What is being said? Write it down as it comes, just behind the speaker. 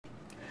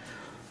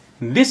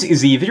This is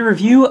the video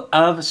review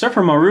of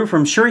Surfermaru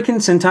from Shuriken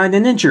Sentai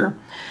Ninninger.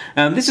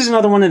 This is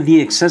another one of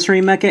the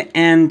accessory mecha,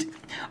 and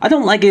I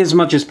don't like it as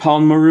much as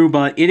Maru,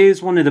 but it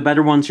is one of the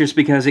better ones just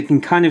because it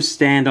can kind of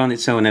stand on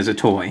its own as a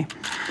toy.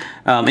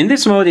 In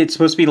this mode, it's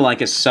supposed to be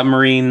like a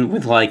submarine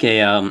with like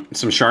a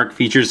some shark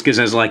features, because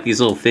there's like these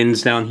little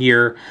fins down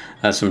here,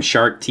 some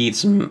shark teeth,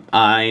 some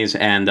eyes,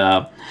 and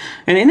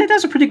it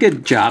does a pretty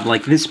good job.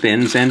 Like this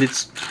spins, and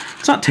it's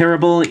not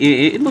terrible.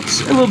 It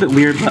looks a little bit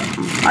weird, but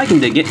I can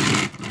dig it.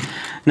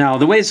 Now,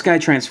 the way this guy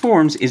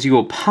transforms is you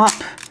will pop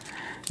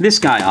this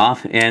guy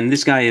off, and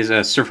this guy is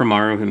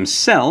Surfermaru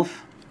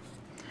himself.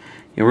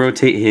 You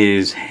rotate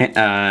his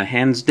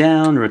hands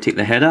down, rotate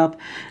the head up,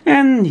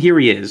 and here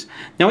he is.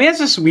 Now, he has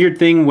this weird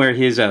thing where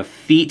his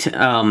feet,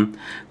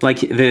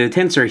 like the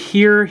tents are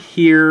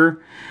here,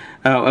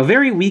 a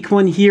very weak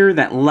one here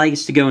that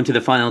likes to go into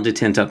the final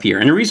detent up here.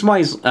 And the reason why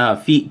his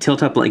feet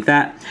tilt up like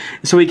that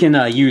is so we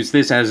can use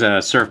this as a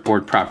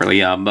surfboard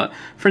properly. But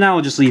for now,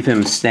 we'll just leave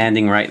him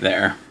standing right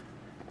there.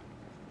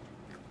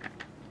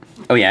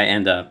 Oh yeah,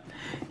 and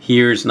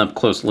here's an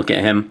up-close look at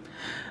him.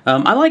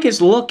 I like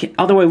his look,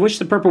 although I wish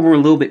the purple were a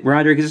little bit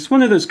brighter, because it's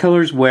one of those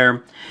colors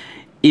where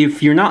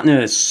if you're not in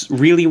a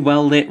really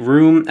well-lit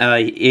room,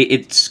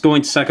 it's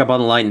going to suck up all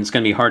the light and it's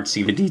going to be hard to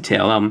see the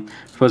detail.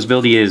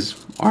 Possibility is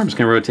arms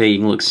can rotate, you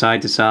can look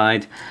side to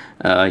side.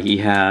 He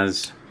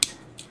has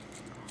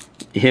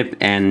hip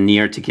and knee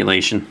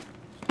articulation.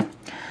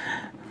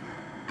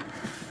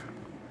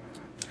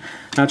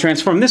 Now, to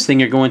transform this thing,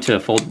 you're going to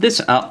fold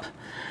this up,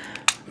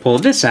 pull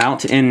this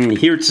out, and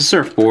here it's a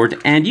surfboard,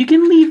 and you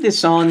can leave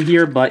this on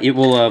here, but it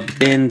will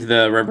bend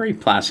the rubbery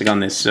plastic on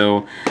this,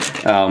 so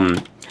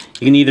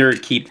you can either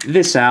keep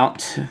this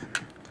out,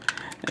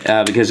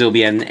 because it'll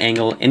be at an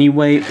angle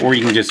anyway, or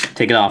you can just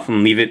take it off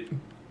and leave it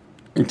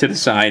to the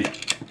side.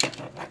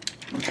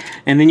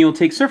 And then you'll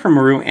take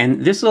Surfermaru,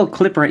 and this little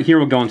clip right here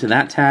will go into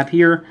that tab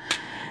here,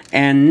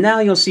 and now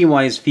you'll see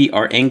why his feet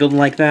are angled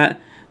like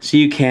that, so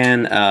you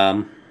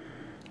can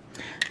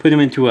put him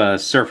into a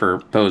surfer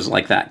pose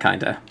like that,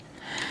 kinda.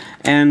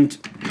 And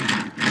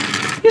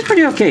he's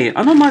pretty okay.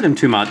 I don't mind him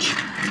too much.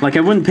 Like, I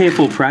wouldn't pay a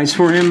full price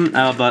for him,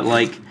 but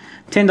like,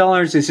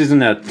 $10, this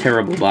isn't a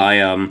terrible buy.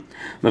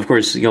 Of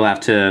course, you'll have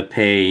to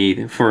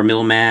pay for a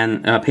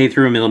middleman, pay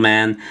through a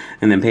middleman,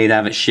 and then pay to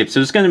have it shipped. So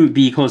it's going to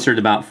be closer to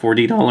about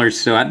 $40.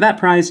 So at that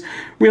price,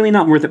 really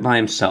not worth it by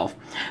himself.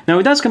 Now,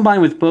 it does combine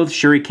with both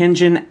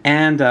Shurikenjin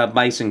and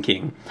Bison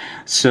King.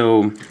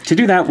 So to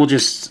do that, we'll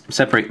just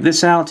separate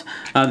this out.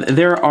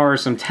 There are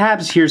some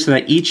tabs here so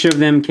that each of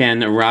them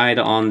can ride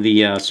on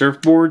the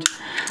surfboard.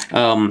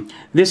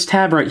 This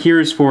tab right here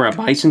is for a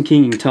Bison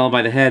King, you can tell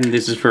by the head, and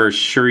this is for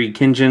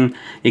Shurikenjin,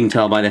 you can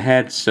tell by the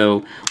head.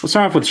 So we'll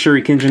start off with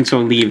Shurikenjin, so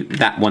we'll leave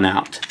that one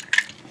out.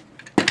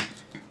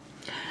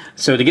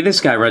 So to get this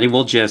guy ready,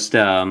 we'll just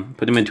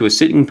put him into a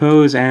sitting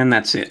pose, and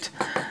that's it.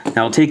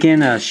 Now we'll take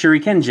in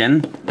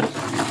Shurikenjin.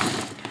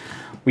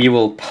 We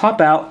will pop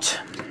out,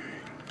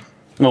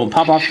 we'll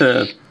pop off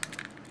the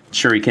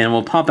Shuriken,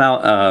 we'll pop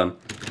out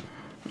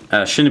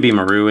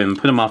Shurikenmaru and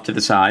put him off to the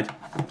side.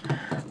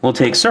 We'll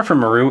take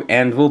Surfermaru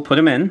and we'll put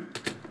him in.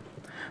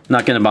 I'm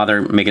not going to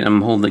bother making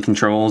him hold the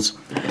controls.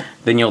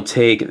 Then you'll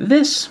take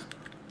this.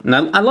 And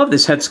I love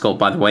this head sculpt,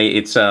 by the way.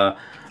 It's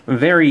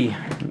very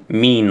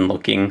mean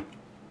looking.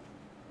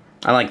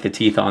 I like the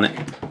teeth on it.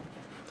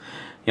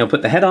 You'll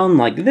put the head on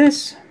like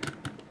this.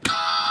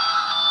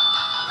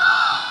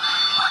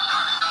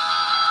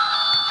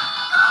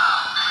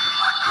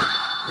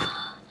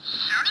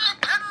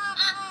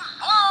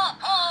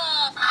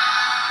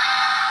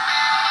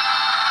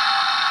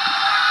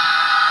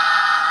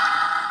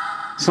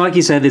 So like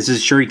you said, this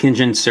is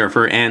Shurikenjin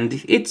Surfer,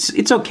 and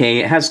it's okay.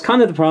 It has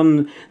kind of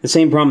the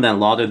same problem that a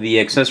lot of the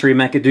accessory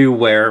mecha do,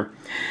 where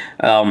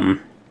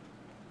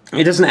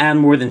it doesn't add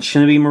more than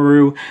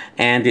Shurikenmaru,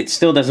 and it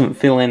still doesn't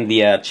fill in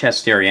the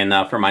chest area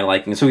enough for my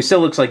liking. So he still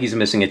looks like he's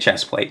missing a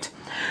chest plate.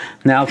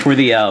 Now for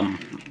the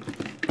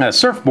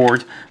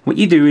surfboard, what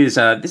you do is,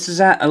 this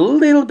is at a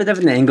little bit of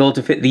an angle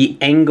to fit the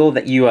angle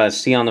that you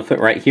see on the foot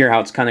right here, how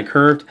it's kind of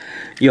curved.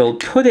 You'll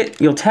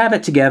tab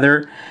it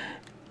together,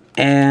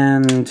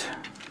 and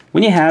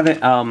when you have it,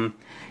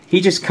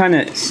 he just kind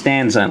of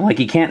stands on, like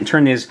he can't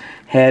turn his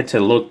head to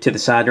look to the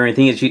side or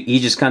anything. He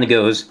just kind of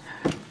goes,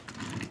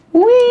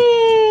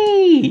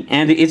 whee!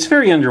 And it's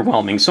very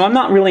underwhelming. So I'm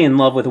not really in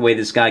love with the way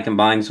this guy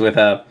combines with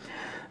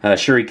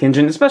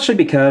Shurikenjin, especially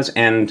because,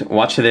 and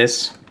watch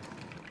this,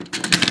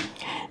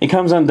 it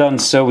comes undone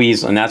so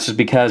easily, and that's just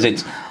because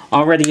it's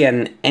already at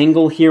an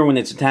angle here when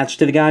it's attached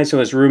to the guy, so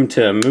it has room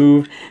to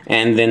move,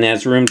 and then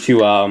has room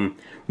to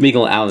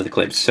wiggle out of the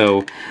clips.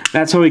 So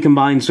that's how he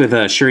combines with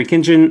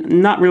Shurikenjin.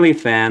 Not really a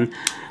fan.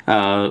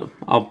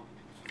 I'll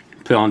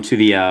put onto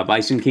the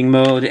Bison King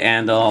mode,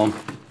 and I'll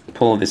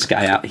pull this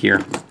guy out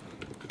here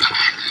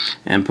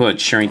and put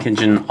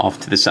Shurikenjin off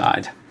to the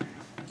side.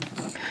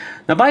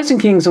 Now, Bison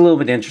King's a little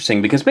bit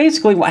interesting, because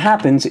basically what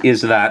happens is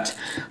that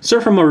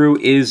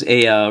Surfermaru is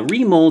a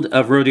remold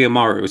of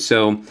Rodiamaru,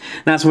 so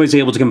that's why he's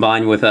able to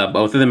combine with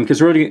both of them,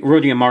 because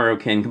Rodiamaru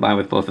can combine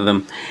with both of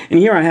them. And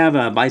here I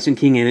have Bison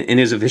King in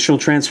his official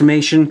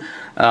transformation,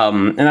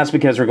 and that's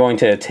because we're going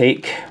to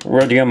take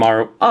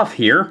Rodiamaru off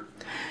here,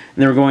 and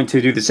then we're going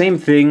to do the same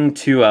thing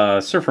to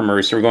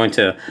Surfermaru. So we're going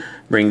to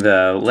bring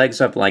the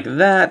legs up like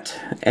that,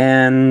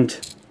 and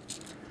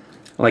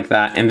like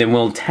that, and then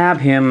we'll tab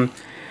him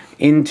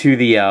into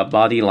the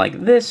body like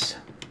this,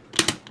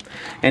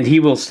 and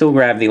he will still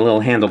grab the little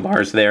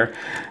handlebars there.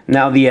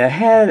 Now the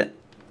head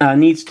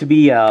needs to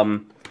be,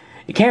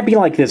 it can't be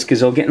like this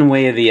because it'll get in the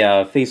way of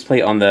the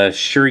faceplate on the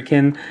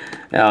Shuriken,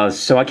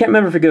 so I can't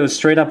remember if it goes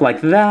straight up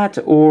like that,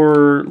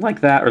 or like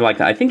that, or like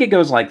that. I think it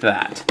goes like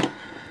that.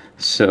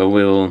 So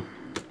we'll...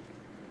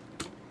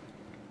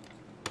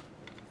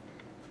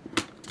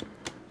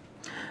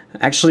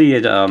 Actually,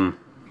 it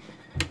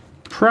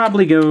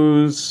probably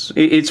goes...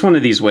 It's one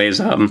of these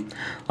ways.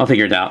 I'll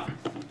figure it out.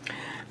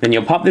 Then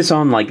you'll pop this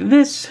on like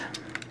this.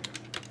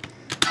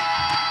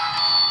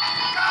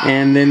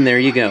 And then there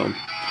you go.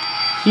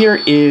 Here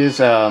is...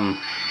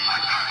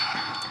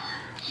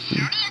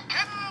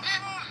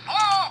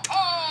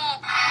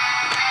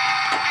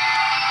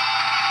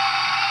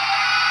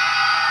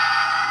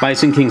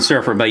 Bison King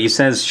Surfer, but he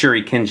says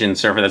Shurikenjin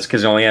Surfer. That's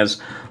because it only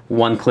has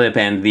one clip,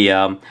 and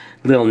the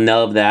little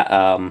nub that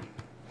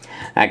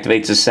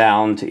activates the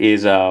sound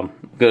is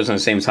goes on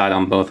the same side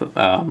on both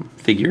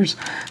figures.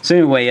 So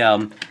anyway,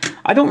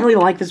 I don't really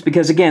like this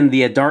because, again,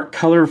 the dark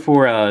color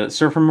for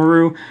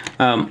Surfermaru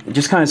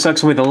just kind of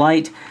sucks away the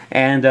light.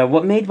 And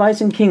what made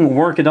Bison King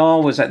work at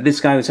all was that this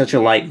guy was such a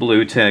light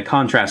blue to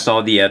contrast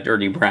all the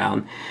dirty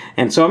brown.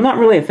 And so I'm not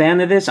really a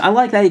fan of this. I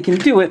like that he can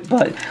do it,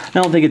 but I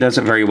don't think it does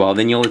it very well.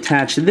 Then you'll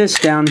attach this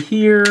down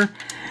here,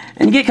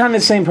 and you get kind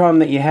of the same problem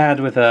that you had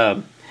with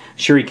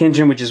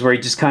Shurikenjin, which is where he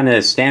just kind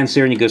of stands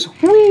there and he goes,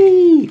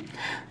 whee!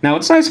 Now,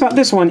 what's nice about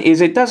this one is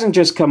it doesn't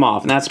just come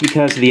off, and that's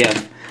because the,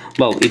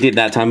 well, it did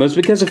that time, but it's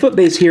because the foot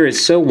base here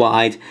is so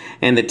wide,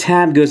 and the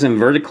tab goes in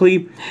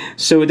vertically,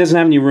 so it doesn't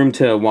have any room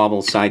to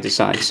wobble side to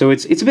side. So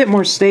it's a bit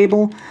more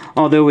stable,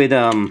 although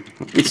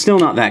it's still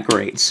not that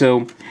great.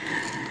 So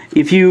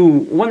if you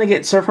want to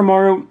get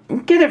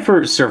Surfermaru, get it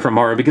for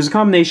Surfermaru, because the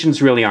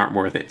combinations really aren't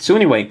worth it. So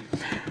anyway,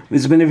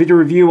 this has been a video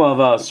review of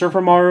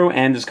Surfermaru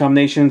and his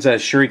combinations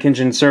as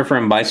Shurikenjin Surfer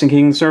and Bison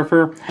King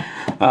Surfer.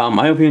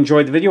 I hope you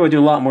enjoyed the video. I do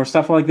a lot more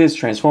stuff like this,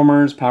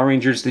 Transformers, Power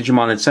Rangers,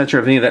 Digimon,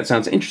 etc. If any of that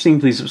sounds interesting,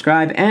 please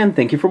subscribe, and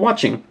thank you for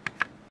watching.